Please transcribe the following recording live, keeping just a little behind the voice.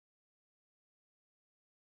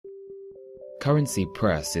Currency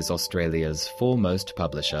Press is Australia's foremost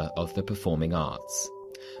publisher of the performing arts.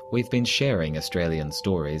 We've been sharing Australian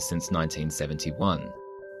stories since 1971,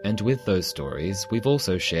 and with those stories we've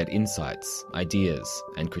also shared insights, ideas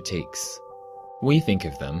and critiques. We think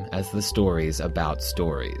of them as the stories about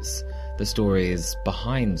stories, the stories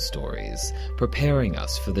behind stories, preparing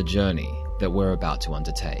us for the journey that we're about to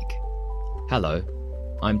undertake. Hello,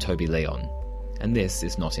 I'm Toby Leon, and this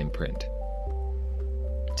is Not in Print.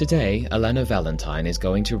 Today, Alana Valentine is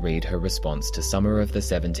going to read her response to Summer of the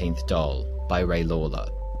 17th Doll by Ray Lawler.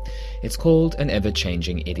 It's called An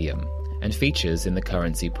Ever-Changing Idiom, and features in the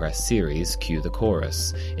Currency Press series Cue the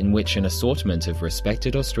Chorus, in which an assortment of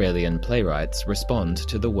respected Australian playwrights respond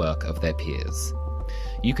to the work of their peers.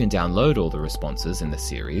 You can download all the responses in the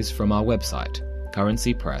series from our website,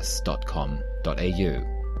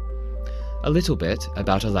 currencypress.com.au. A little bit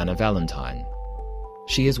about Alana Valentine.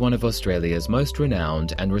 She is one of Australia's most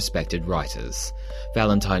renowned and respected writers.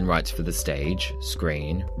 Valentine writes for the stage,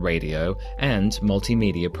 screen, radio, and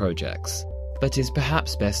multimedia projects, but is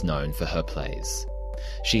perhaps best known for her plays.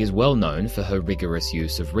 She is well known for her rigorous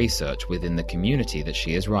use of research within the community that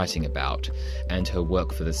she is writing about, and her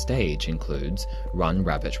work for the stage includes Run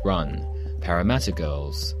Rabbit Run, Parramatta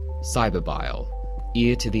Girls, Cyberbile,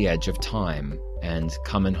 Ear to the Edge of Time, and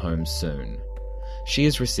Comin' Home Soon. She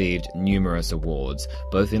has received numerous awards,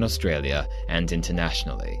 both in Australia and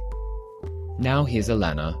internationally. Now here's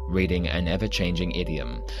Alana reading An Ever-Changing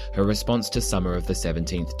Idiom, her response to Summer of the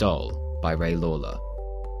 17th Doll by Ray Lawler.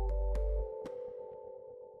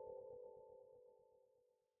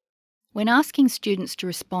 When asking students to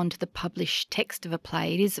respond to the published text of a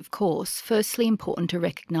play, it is, of course, firstly important to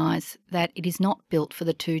recognise that it is not built for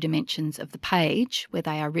the two dimensions of the page, where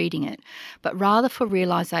they are reading it, but rather for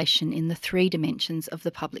realisation in the three dimensions of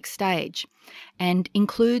the public stage, and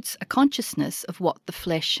includes a consciousness of what the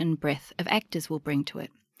flesh and breath of actors will bring to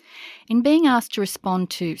it. In being asked to respond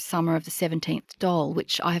to Summer of the 17th Doll,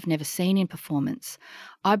 which I have never seen in performance,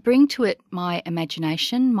 I bring to it my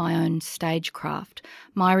imagination, my own stagecraft,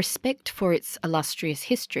 my respect for its illustrious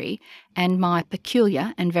history, and my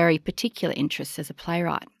peculiar and very particular interests as a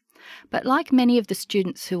playwright. But like many of the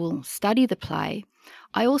students who will study the play,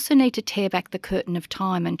 I also need to tear back the curtain of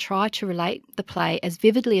time and try to relate the play as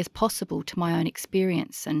vividly as possible to my own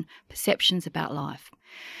experience and perceptions about life.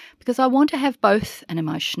 Because I want to have both an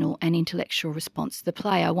emotional and intellectual response to the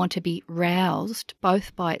play. I want to be roused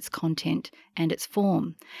both by its content and its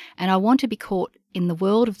form. And I want to be caught in the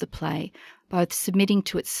world of the play, both submitting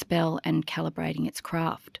to its spell and calibrating its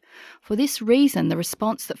craft. For this reason, the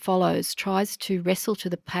response that follows tries to wrestle to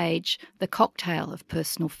the page the cocktail of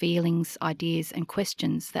personal feelings, ideas and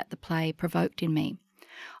questions that the play provoked in me.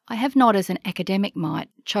 I have not, as an academic might,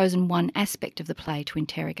 chosen one aspect of the play to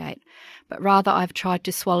interrogate, but rather I've tried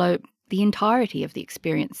to swallow the entirety of the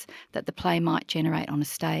experience that the play might generate on a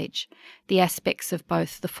stage, the aspects of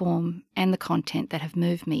both the form and the content that have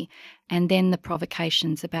moved me, and then the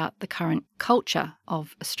provocations about the current culture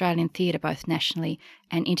of Australian theatre, both nationally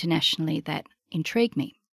and internationally, that intrigue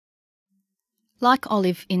me. Like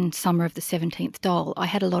Olive in Summer of the 17th Doll, I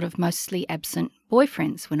had a lot of mostly absent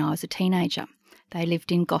boyfriends when I was a teenager. They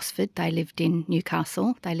lived in Gosford, they lived in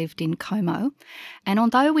Newcastle, they lived in Como, and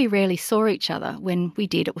although we rarely saw each other, when we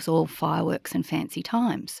did it was all fireworks and fancy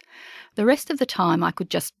times. The rest of the time I could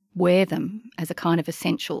just wear them as a kind of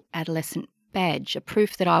essential adolescent badge, a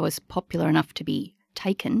proof that I was popular enough to be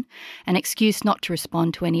taken, an excuse not to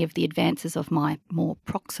respond to any of the advances of my more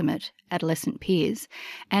proximate adolescent peers,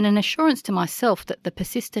 and an assurance to myself that the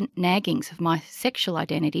persistent naggings of my sexual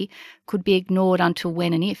identity could be ignored until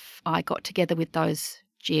when and if I got together with those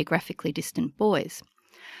geographically distant boys.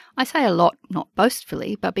 I say a lot, not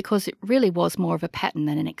boastfully, but because it really was more of a pattern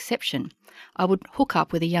than an exception. I would hook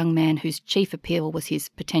up with a young man whose chief appeal was his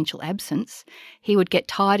potential absence. He would get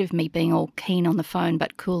tired of me being all keen on the phone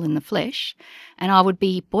but cool in the flesh, and I would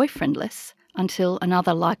be boyfriendless until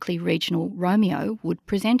another likely regional Romeo would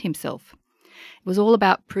present himself. It was all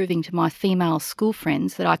about proving to my female school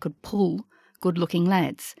friends that I could pull good-looking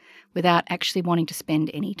lads without actually wanting to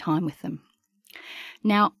spend any time with them.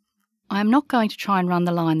 Now, I am not going to try and run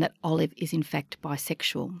the line that Olive is in fact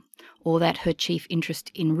bisexual, or that her chief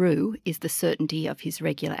interest in Roo is the certainty of his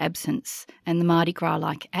regular absence and the Mardi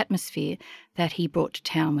Gras-like atmosphere that he brought to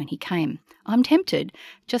town when he came. I'm tempted,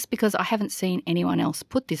 just because I haven't seen anyone else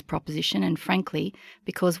put this proposition, and frankly,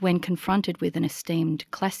 because when confronted with an esteemed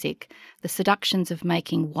classic, the seductions of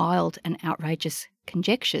making wild and outrageous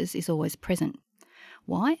conjectures is always present.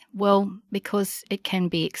 Why? Well, because it can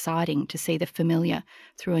be exciting to see the familiar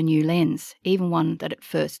through a new lens, even one that at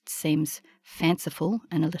first seems fanciful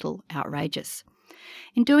and a little outrageous.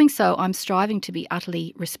 In doing so, I'm striving to be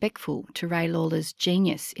utterly respectful to Ray Lawler's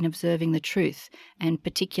genius in observing the truth and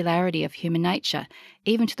particularity of human nature,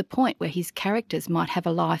 even to the point where his characters might have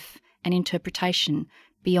a life and interpretation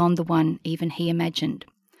beyond the one even he imagined.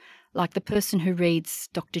 Like the person who reads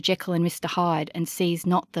Dr. Jekyll and Mr. Hyde and sees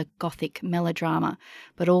not the gothic melodrama,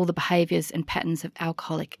 but all the behaviours and patterns of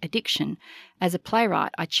alcoholic addiction, as a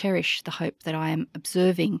playwright I cherish the hope that I am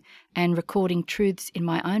observing and recording truths in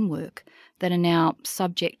my own work that are now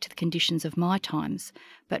subject to the conditions of my times,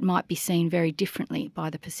 but might be seen very differently by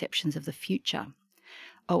the perceptions of the future.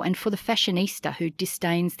 Oh, and for the fashionista who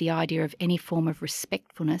disdains the idea of any form of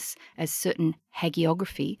respectfulness as certain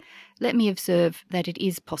hagiography, let me observe that it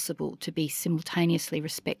is possible to be simultaneously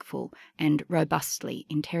respectful and robustly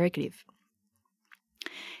interrogative.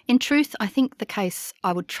 In truth, I think the case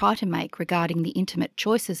I would try to make regarding the intimate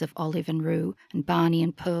choices of Olive and Rue and Barney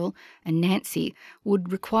and Pearl and Nancy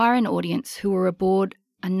would require an audience who were aboard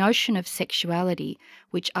a notion of sexuality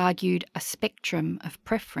which argued a spectrum of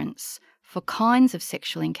preference for kinds of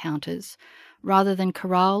sexual encounters rather than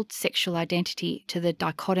corralled sexual identity to the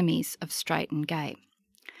dichotomies of straight and gay.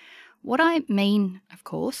 What I mean, of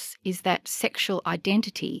course, is that sexual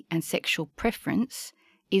identity and sexual preference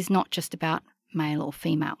is not just about male or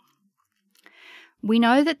female. We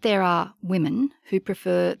know that there are women who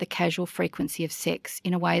prefer the casual frequency of sex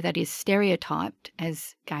in a way that is stereotyped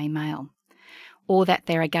as gay male, or that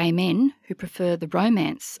there are gay men who prefer the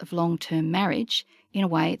romance of long-term marriage in a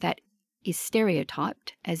way that is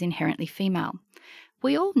stereotyped as inherently female.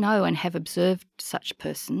 We all know and have observed such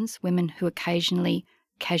persons, women who occasionally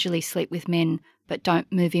casually sleep with men but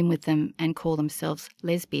don't move in with them and call themselves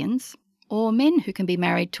lesbians, or men who can be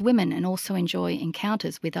married to women and also enjoy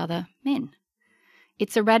encounters with other men.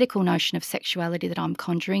 It's a radical notion of sexuality that I'm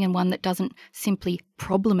conjuring, and one that doesn't simply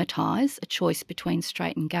problematise a choice between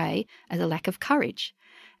straight and gay as a lack of courage.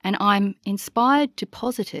 And I'm inspired to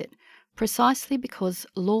posit it precisely because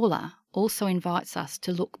Lawler also invites us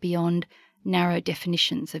to look beyond narrow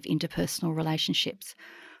definitions of interpersonal relationships.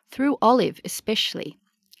 Through Olive especially,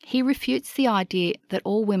 he refutes the idea that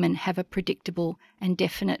all women have a predictable and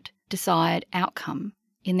definite desired outcome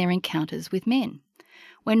in their encounters with men.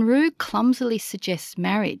 When Rue clumsily suggests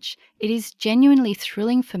marriage, it is genuinely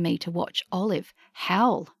thrilling for me to watch Olive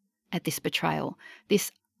howl at this betrayal,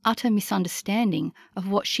 this utter misunderstanding of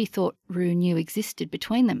what she thought Rue knew existed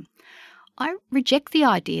between them. I reject the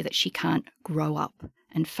idea that she can't grow up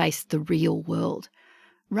and face the real world.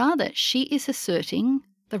 Rather, she is asserting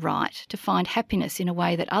the right to find happiness in a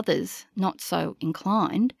way that others, not so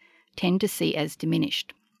inclined, tend to see as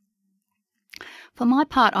diminished. For my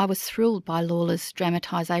part, I was thrilled by Lawler's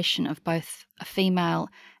dramatisation of both a female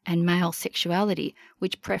and male sexuality,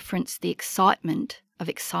 which preferenced the excitement of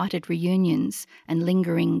excited reunions and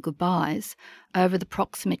lingering goodbyes over the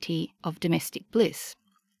proximity of domestic bliss.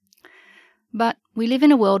 But we live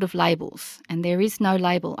in a world of labels, and there is no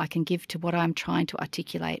label I can give to what I am trying to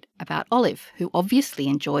articulate about Olive, who obviously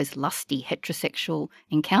enjoys lusty heterosexual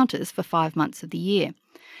encounters for 5 months of the year.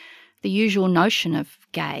 The usual notion of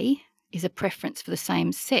gay is a preference for the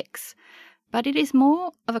same sex, but it is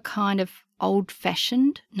more of a kind of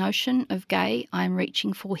old-fashioned notion of gay I am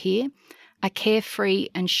reaching for here, a carefree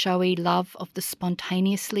and showy love of the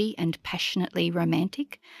spontaneously and passionately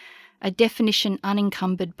romantic, a definition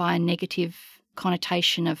unencumbered by a negative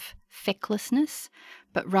connotation of fecklessness,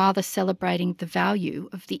 but rather celebrating the value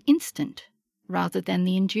of the instant rather than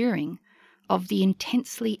the enduring, of the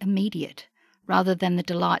intensely immediate rather than the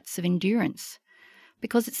delights of endurance.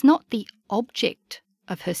 Because it's not the object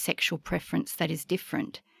of her sexual preference that is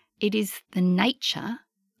different, it is the nature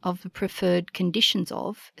of the preferred conditions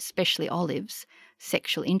of, especially Olive's,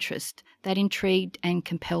 sexual interest that intrigued and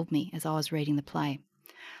compelled me as I was reading the play.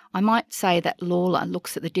 I might say that Lawler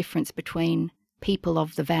looks at the difference between people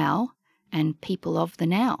of the vow and people of the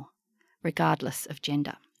now, regardless of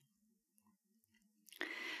gender.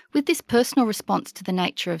 With this personal response to the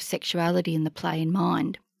nature of sexuality in the play in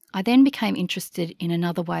mind, I then became interested in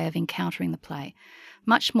another way of encountering the play,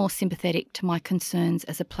 much more sympathetic to my concerns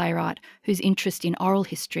as a playwright whose interest in oral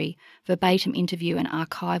history, verbatim interview and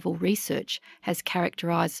archival research has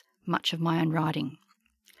characterised much of my own writing.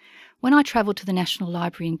 When I travelled to the National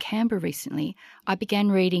Library in Canberra recently, I began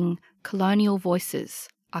reading Colonial Voices,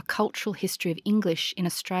 A Cultural History of English in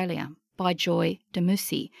Australia by Joy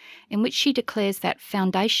Demussy, in which she declares that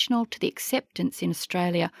foundational to the acceptance in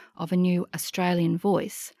Australia of a new Australian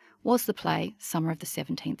voice was the play Summer of the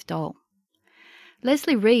 17th Doll.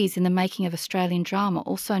 Leslie Rees, in The Making of Australian Drama,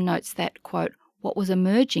 also notes that, quote, what was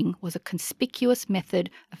emerging was a conspicuous method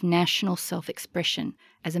of national self-expression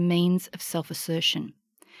as a means of self-assertion.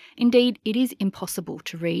 Indeed, it is impossible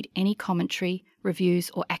to read any commentary, reviews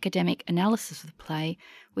or academic analysis of the play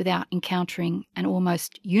without encountering an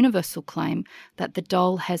almost universal claim that the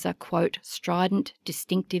doll has a, quote, strident,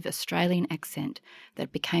 distinctive Australian accent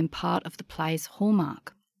that became part of the play's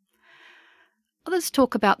hallmark. Others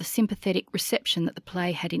talk about the sympathetic reception that the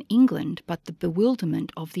play had in England, but the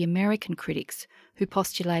bewilderment of the American critics who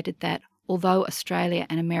postulated that although Australia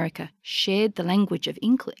and America shared the language of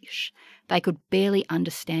English, they could barely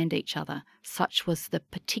understand each other, such was the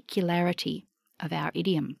particularity of our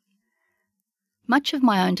idiom. Much of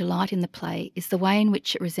my own delight in the play is the way in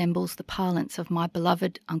which it resembles the parlance of my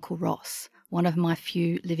beloved Uncle Ross, one of my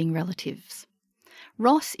few living relatives.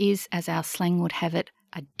 Ross is, as our slang would have it,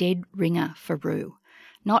 a dead ringer for Roo,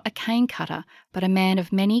 not a cane cutter, but a man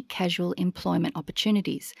of many casual employment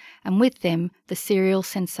opportunities, and with them the serial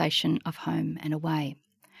sensation of Home and Away.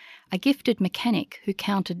 A gifted mechanic who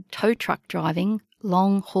counted tow truck driving,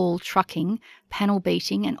 long-haul trucking, panel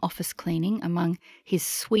beating and office cleaning among his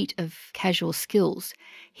suite of casual skills,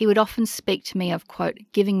 he would often speak to me of, quote,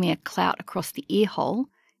 giving me a clout across the ear hole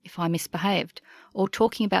if I misbehaved, or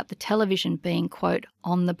talking about the television being, quote,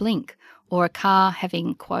 on the blink, or a car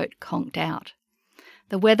having, quote, conked out.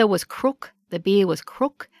 The weather was crook, the beer was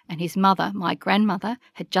crook, and his mother, my grandmother,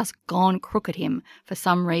 had just gone crook at him for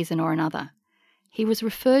some reason or another. He was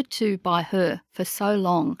referred to by her for so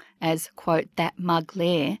long as, quote, that mug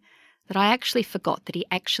Lair, that I actually forgot that he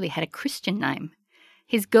actually had a Christian name.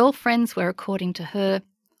 His girlfriends were, according to her,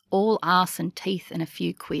 all arse and teeth and a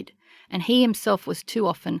few quid, and he himself was too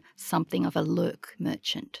often something of a lurk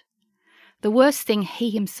merchant. The worst thing he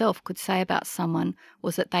himself could say about someone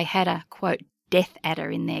was that they had a, quote, death adder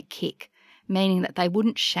in their kick, meaning that they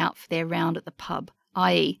wouldn't shout for their round at the pub,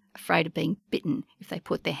 i.e. afraid of being bitten if they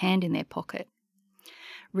put their hand in their pocket.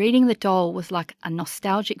 Reading the doll was like a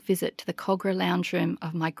nostalgic visit to the Cogra lounge room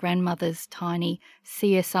of my grandmother's tiny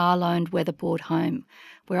CSR-loaned weatherboard home,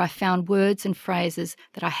 where I found words and phrases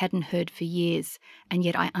that I hadn't heard for years, and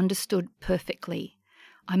yet I understood perfectly.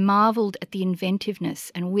 I marvelled at the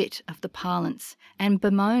inventiveness and wit of the parlance, and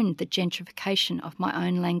bemoaned the gentrification of my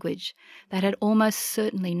own language that had almost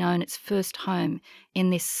certainly known its first home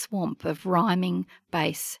in this swamp of rhyming,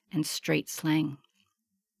 bass and street slang.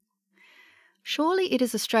 Surely it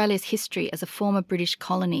is Australia's history as a former British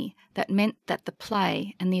colony that meant that the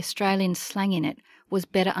play and the Australian slang in it was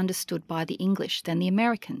better understood by the English than the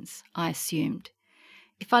Americans, I assumed.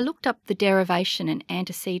 If I looked up the derivation and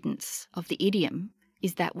antecedents of the idiom,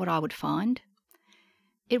 is that what I would find?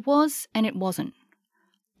 It was and it wasn't.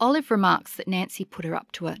 Olive remarks that Nancy put her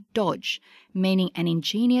up to a dodge, meaning an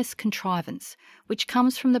ingenious contrivance, which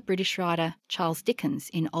comes from the British writer Charles Dickens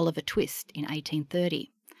in Oliver Twist in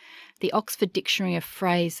 1830. The Oxford Dictionary of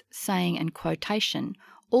Phrase, Saying and Quotation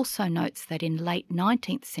also notes that in late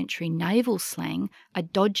 19th century naval slang, a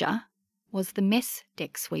dodger was the mess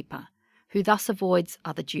deck sweeper, who thus avoids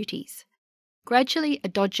other duties. Gradually, a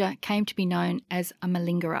dodger came to be known as a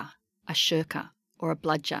malingerer, a shirker, or a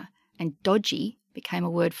bludger, and dodgy became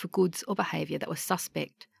a word for goods or behaviour that was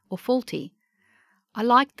suspect or faulty. I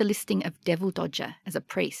liked the listing of devil dodger as a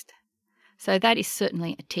priest, so that is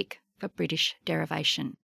certainly a tick for British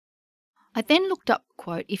derivation. I then looked up,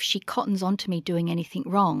 quote, if she cottons on to me doing anything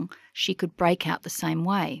wrong, she could break out the same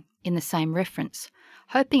way, in the same reference,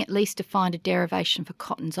 hoping at least to find a derivation for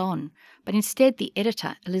cottons on, but instead the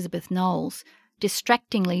editor, Elizabeth Knowles,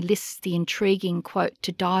 distractingly lists the intriguing, quote,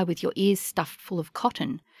 to die with your ears stuffed full of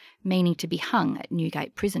cotton, meaning to be hung at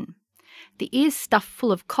Newgate Prison. The ears stuffed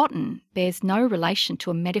full of cotton bears no relation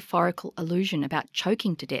to a metaphorical allusion about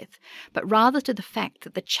choking to death, but rather to the fact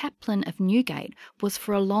that the chaplain of Newgate was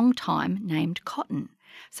for a long time named Cotton.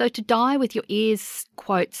 So to die with your ears,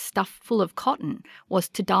 quote, stuffed full of cotton was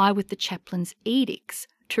to die with the chaplain's edicts,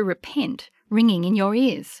 to repent, ringing in your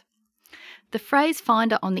ears. The phrase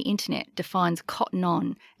finder on the internet defines cotton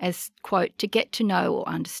on as, quote, to get to know or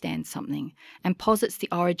understand something, and posits the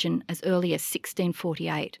origin as early as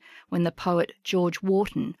 1648, when the poet George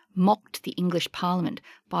Wharton mocked the English Parliament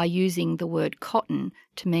by using the word cotton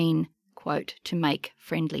to mean, quote, to make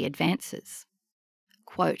friendly advances.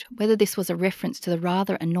 Quote, whether this was a reference to the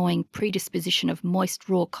rather annoying predisposition of moist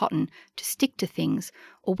raw cotton to stick to things,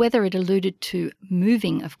 or whether it alluded to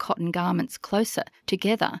moving of cotton garments closer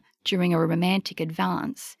together during a romantic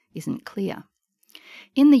advance, isn't clear.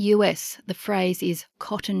 In the US, the phrase is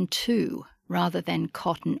cotton to rather than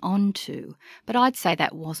cotton on to, but I'd say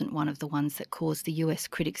that wasn't one of the ones that caused the US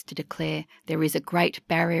critics to declare there is a great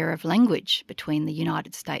barrier of language between the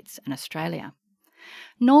United States and Australia.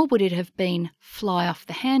 Nor would it have been fly off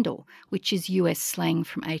the handle, which is US slang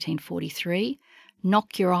from 1843,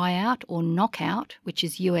 knock your eye out or knockout, which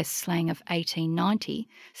is US slang of 1890,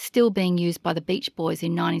 still being used by the Beach Boys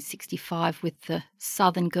in 1965 with the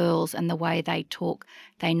Southern girls and the way they talk,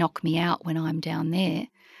 they knock me out when I'm down there.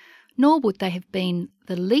 Nor would they have been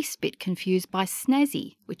the least bit confused by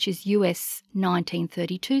snazzy, which is US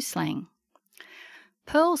 1932 slang.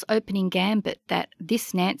 Pearl's opening gambit that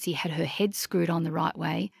this Nancy had her head screwed on the right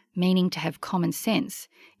way, meaning to have common sense,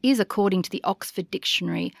 is, according to the Oxford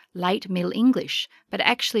Dictionary, late Middle English, but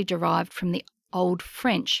actually derived from the Old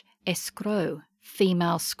French escrow,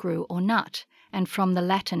 female screw or nut, and from the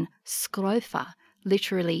Latin scrofa,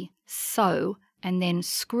 literally sew and then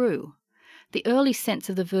screw. The early sense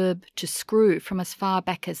of the verb to screw from as far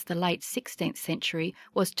back as the late 16th century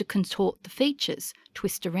was to contort the features,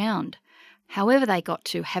 twist around. However they got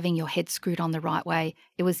to having your head screwed on the right way,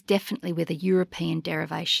 it was definitely with a European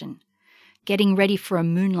derivation. Getting ready for a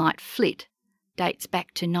moonlight flit dates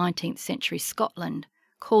back to 19th century Scotland.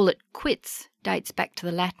 Call it quits dates back to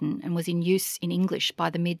the Latin and was in use in English by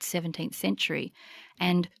the mid-17th century.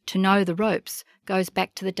 And to know the ropes goes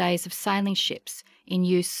back to the days of sailing ships, in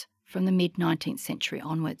use from the mid-19th century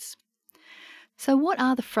onwards. So what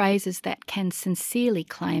are the phrases that can sincerely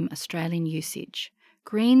claim Australian usage?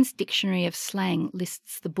 Green's Dictionary of Slang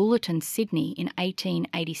lists the Bulletin Sydney in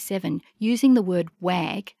 1887 using the word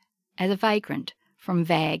wag as a vagrant, from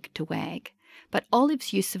vag to wag. But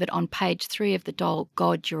Olive's use of it on page 3 of the doll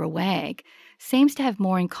God, You're a Wag seems to have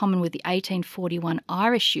more in common with the 1841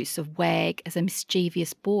 Irish use of wag as a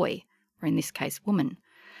mischievous boy, or in this case woman.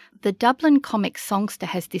 The Dublin comic songster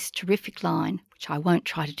has this terrific line, which I won't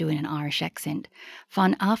try to do in an Irish accent.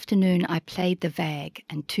 One afternoon I played the vag,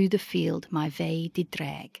 and to the field my vey did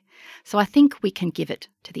drag. So I think we can give it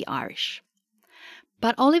to the Irish.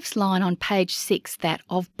 But Olive's line on page 6 that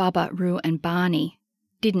of Bubba, Roo and Barney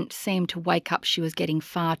didn't seem to wake up she was getting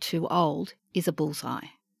far too old is a bullseye.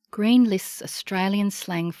 Green lists Australian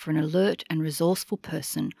slang for an alert and resourceful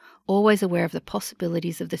person, always aware of the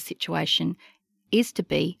possibilities of the situation, is to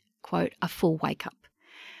be, quote, a full wake-up.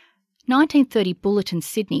 1930 Bulletin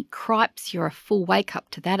Sydney, cripes, you're a full wake-up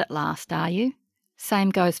to that at last, are you? Same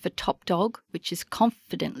goes for top dog, which is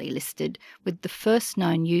confidently listed with the first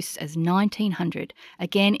known use as 1900,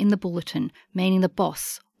 again in the Bulletin, meaning the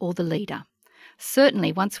boss or the leader.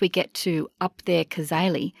 Certainly, once we get to up there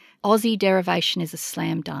Kazali, Aussie derivation is a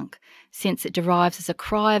slam dunk, since it derives as a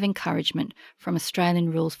cry of encouragement from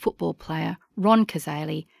Australian rules football player Ron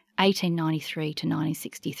Kazali, 1893 to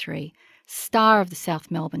 1963, star of the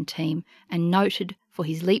South Melbourne team and noted for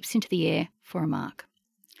his leaps into the air for a mark.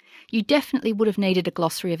 You definitely would have needed a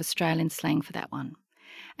glossary of Australian slang for that one.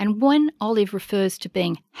 And when Olive refers to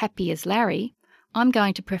being happy as Larry, I'm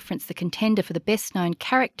going to preference the contender for the best-known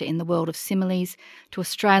character in the world of similes to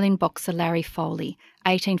Australian boxer Larry Foley,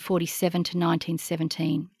 1847 to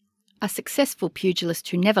 1917. A successful pugilist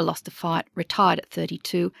who never lost a fight, retired at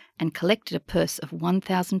 32 and collected a purse of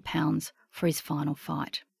 £1,000 for his final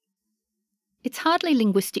fight. It's hardly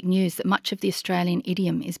linguistic news that much of the Australian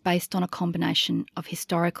idiom is based on a combination of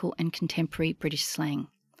historical and contemporary British slang.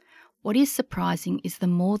 What is surprising is the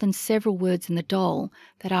more than several words in the dole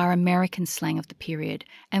that are American slang of the period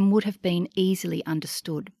and would have been easily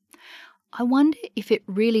understood. I wonder if it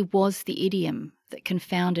really was the idiom that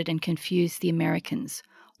confounded and confused the Americans,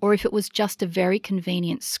 or if it was just a very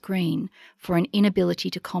convenient screen for an inability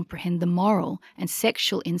to comprehend the moral and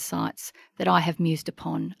sexual insights that I have mused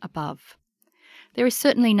upon above. There is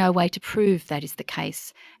certainly no way to prove that is the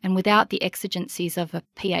case, and without the exigencies of a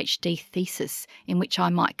PhD thesis in which I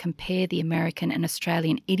might compare the American and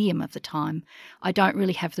Australian idiom of the time, I don't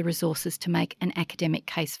really have the resources to make an academic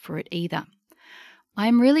case for it either. I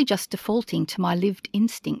am really just defaulting to my lived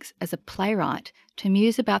instincts as a playwright to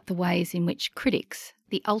muse about the ways in which critics,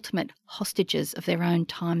 the ultimate hostages of their own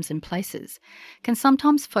times and places, can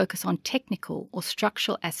sometimes focus on technical or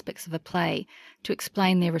structural aspects of a play to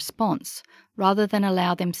explain their response, rather than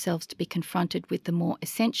allow themselves to be confronted with the more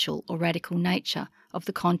essential or radical nature of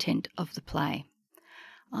the content of the play.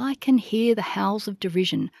 I can hear the howls of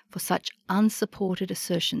derision for such unsupported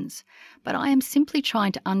assertions, but I am simply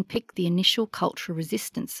trying to unpick the initial cultural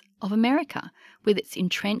resistance of America, with its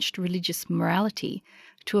entrenched religious morality,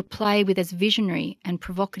 to a play with as visionary and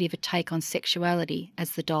provocative a take on sexuality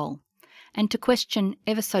as The Doll, and to question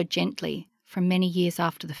ever so gently, from many years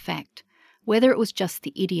after the fact, whether it was just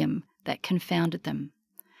the idiom that confounded them.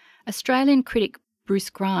 Australian critic Bruce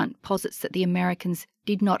Grant posits that the Americans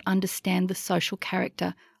did not understand the social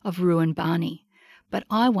character of Roo and Barney, but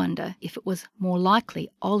I wonder if it was more likely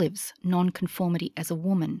Olive's nonconformity as a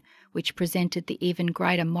woman which presented the even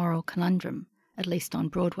greater moral conundrum, at least on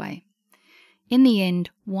Broadway. In the end,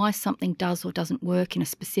 why something does or doesn't work in a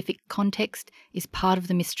specific context is part of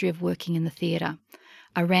the mystery of working in the theatre,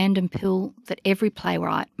 a random pill that every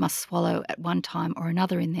playwright must swallow at one time or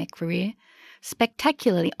another in their career,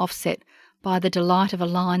 spectacularly offset by the delight of a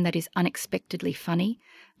line that is unexpectedly funny,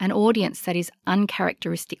 an audience that is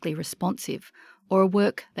uncharacteristically responsive, or a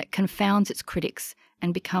work that confounds its critics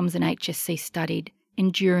and becomes an HSC-studied,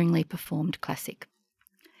 enduringly performed classic.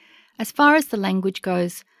 As far as the language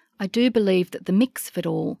goes, I do believe that the mix of it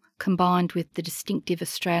all, combined with the distinctive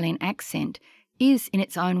Australian accent, is in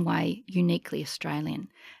its own way uniquely Australian,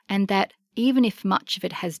 and that even if much of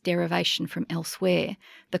it has derivation from elsewhere,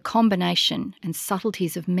 the combination and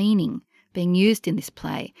subtleties of meaning being used in this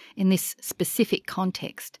play, in this specific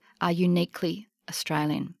context, are uniquely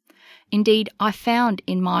Australian. Indeed, I found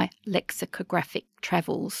in my lexicographic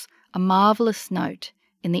travels a marvellous note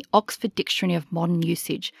in the Oxford Dictionary of Modern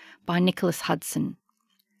Usage by Nicholas Hudson.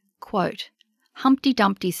 Quote, Humpty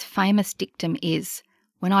Dumpty's famous dictum is,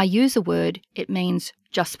 when I use a word, it means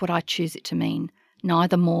just what I choose it to mean,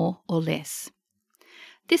 neither more or less.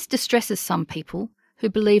 This distresses some people who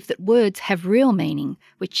believe that words have real meaning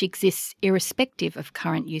which exists irrespective of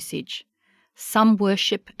current usage. Some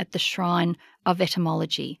worship at the shrine of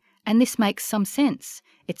etymology, and this makes some sense.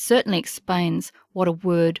 It certainly explains what a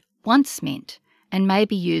word once meant and may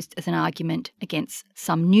be used as an argument against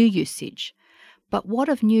some new usage. But what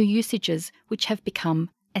of new usages which have become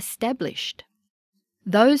established?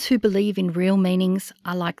 Those who believe in real meanings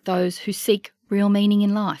are like those who seek real meaning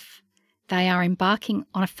in life. They are embarking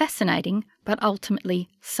on a fascinating but ultimately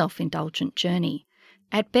self-indulgent journey.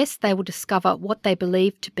 At best, they will discover what they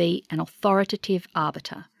believe to be an authoritative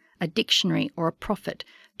arbiter, a dictionary or a prophet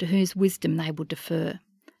to whose wisdom they will defer.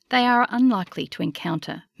 They are unlikely to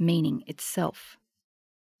encounter meaning itself.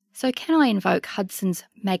 So can I invoke Hudson's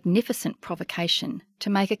magnificent provocation to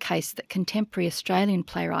make a case that contemporary Australian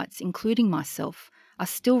playwrights, including myself, are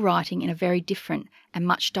still writing in a very different and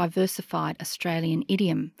much diversified Australian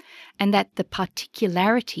idiom, and that the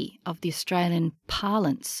particularity of the Australian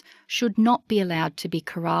parlance should not be allowed to be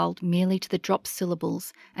corralled merely to the drop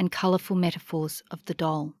syllables and colourful metaphors of the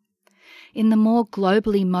doll. In the more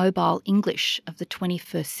globally mobile English of the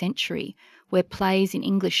 21st century, where plays in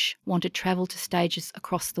English want to travel to stages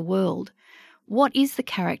across the world, what is the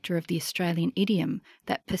character of the Australian idiom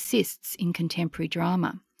that persists in contemporary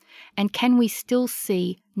drama? And can we still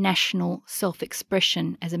see national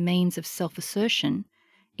self-expression as a means of self-assertion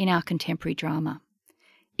in our contemporary drama?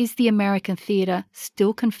 Is the American theatre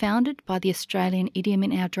still confounded by the Australian idiom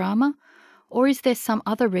in our drama? Or is there some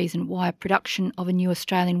other reason why a production of a new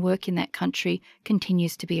Australian work in that country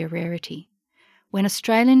continues to be a rarity? When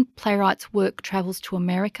Australian playwrights' work travels to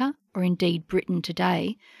America, or indeed Britain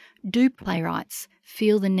today, do playwrights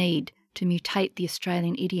feel the need to mutate the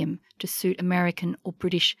Australian idiom to suit American or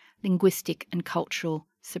British linguistic and cultural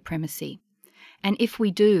supremacy? And if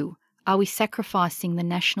we do, are we sacrificing the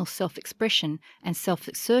national self-expression and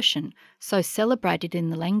self-assertion so celebrated in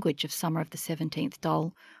the language of Summer of the 17th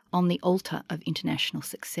Doll on the altar of international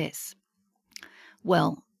success?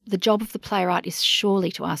 Well, the job of the playwright is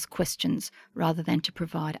surely to ask questions rather than to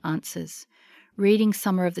provide answers. Reading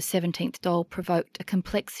Summer of the 17th Doll provoked a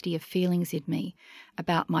complexity of feelings in me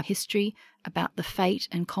about my history, about the fate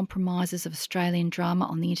and compromises of Australian drama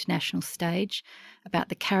on the international stage, about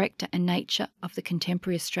the character and nature of the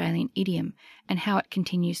contemporary Australian idiom and how it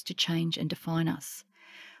continues to change and define us.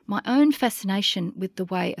 My own fascination with the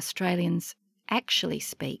way Australians actually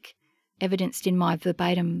speak, evidenced in my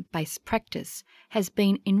verbatim-based practice, has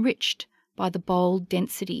been enriched by the bold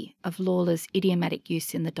density of Lawler's idiomatic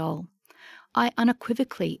use in the doll. I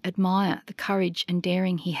unequivocally admire the courage and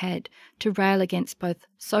daring he had to rail against both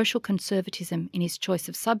social conservatism in his choice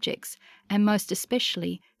of subjects and most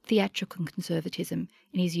especially theatrical conservatism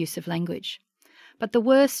in his use of language. But the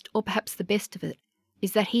worst, or perhaps the best of it,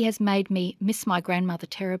 is that he has made me miss my grandmother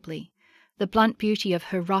terribly. The blunt beauty of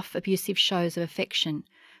her rough, abusive shows of affection,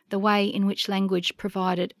 the way in which language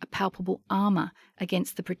provided a palpable armour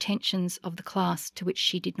against the pretensions of the class to which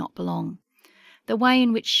she did not belong. The way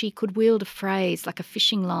in which she could wield a phrase like a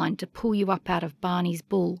fishing line to pull you up out of Barney's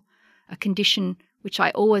bull, a condition which I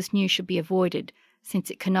always knew should be avoided, since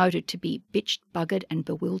it connoted to be bitched, buggered and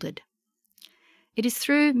bewildered. It is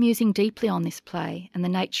through musing deeply on this play and the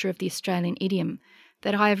nature of the Australian idiom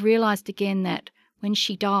that I have realised again that, when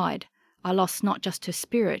she died, I lost not just her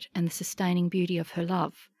spirit and the sustaining beauty of her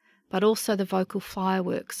love, but also the vocal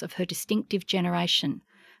fireworks of her distinctive generation,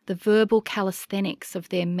 the verbal calisthenics of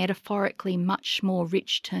their metaphorically much more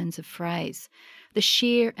rich turns of phrase, the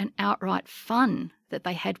sheer and outright fun that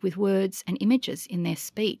they had with words and images in their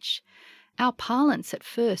speech, Our parlance at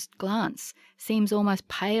first glance seems almost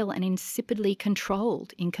pale and insipidly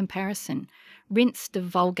controlled in comparison, rinsed of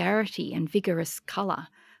vulgarity and vigorous colour,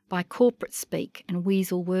 by corporate speak and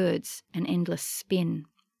weasel words and endless spin.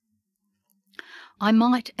 I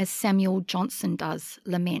might, as Samuel Johnson does,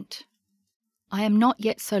 lament, I am not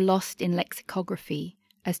yet so lost in lexicography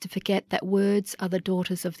as to forget that words are the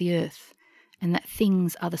daughters of the earth, and that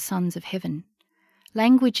things are the sons of heaven.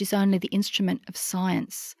 Language is only the instrument of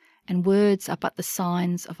science, and words are but the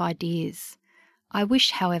signs of ideas. I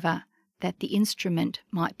wish, however, that the instrument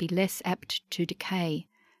might be less apt to decay,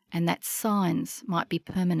 and that signs might be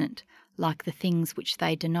permanent, like the things which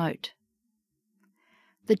they denote.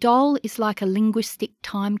 The doll is like a linguistic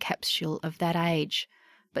time capsule of that age,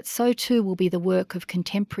 but so too will be the work of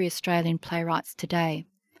contemporary Australian playwrights today.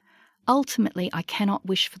 Ultimately, I cannot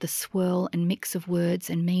wish for the swirl and mix of words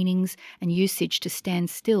and meanings and usage to stand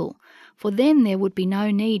still, for then there would be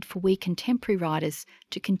no need for we contemporary writers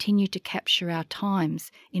to continue to capture our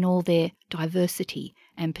times in all their diversity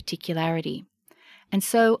and particularity. And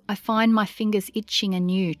so I find my fingers itching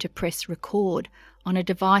anew to press record on a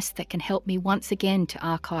device that can help me once again to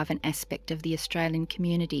archive an aspect of the Australian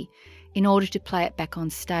community in order to play it back on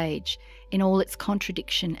stage in all its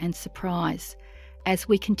contradiction and surprise, as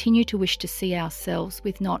we continue to wish to see ourselves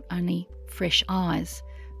with not only fresh eyes,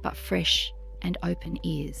 but fresh and open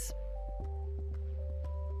ears.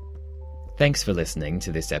 Thanks for listening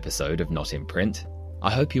to this episode of Not in Print.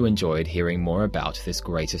 I hope you enjoyed hearing more about this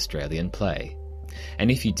great Australian play.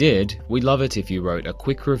 And if you did, we'd love it if you wrote a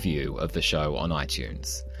quick review of the show on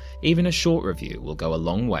iTunes. Even a short review will go a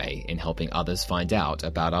long way in helping others find out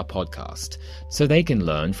about our podcast, so they can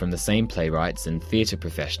learn from the same playwrights and theatre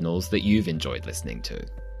professionals that you've enjoyed listening to.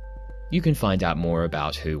 You can find out more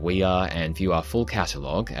about who we are and view our full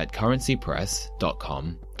catalogue at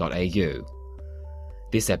currencypress.com.au.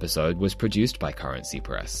 This episode was produced by Currency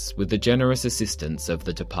Press with the generous assistance of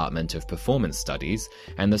the Department of Performance Studies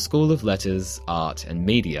and the School of Letters, Art and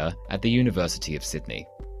Media at the University of Sydney.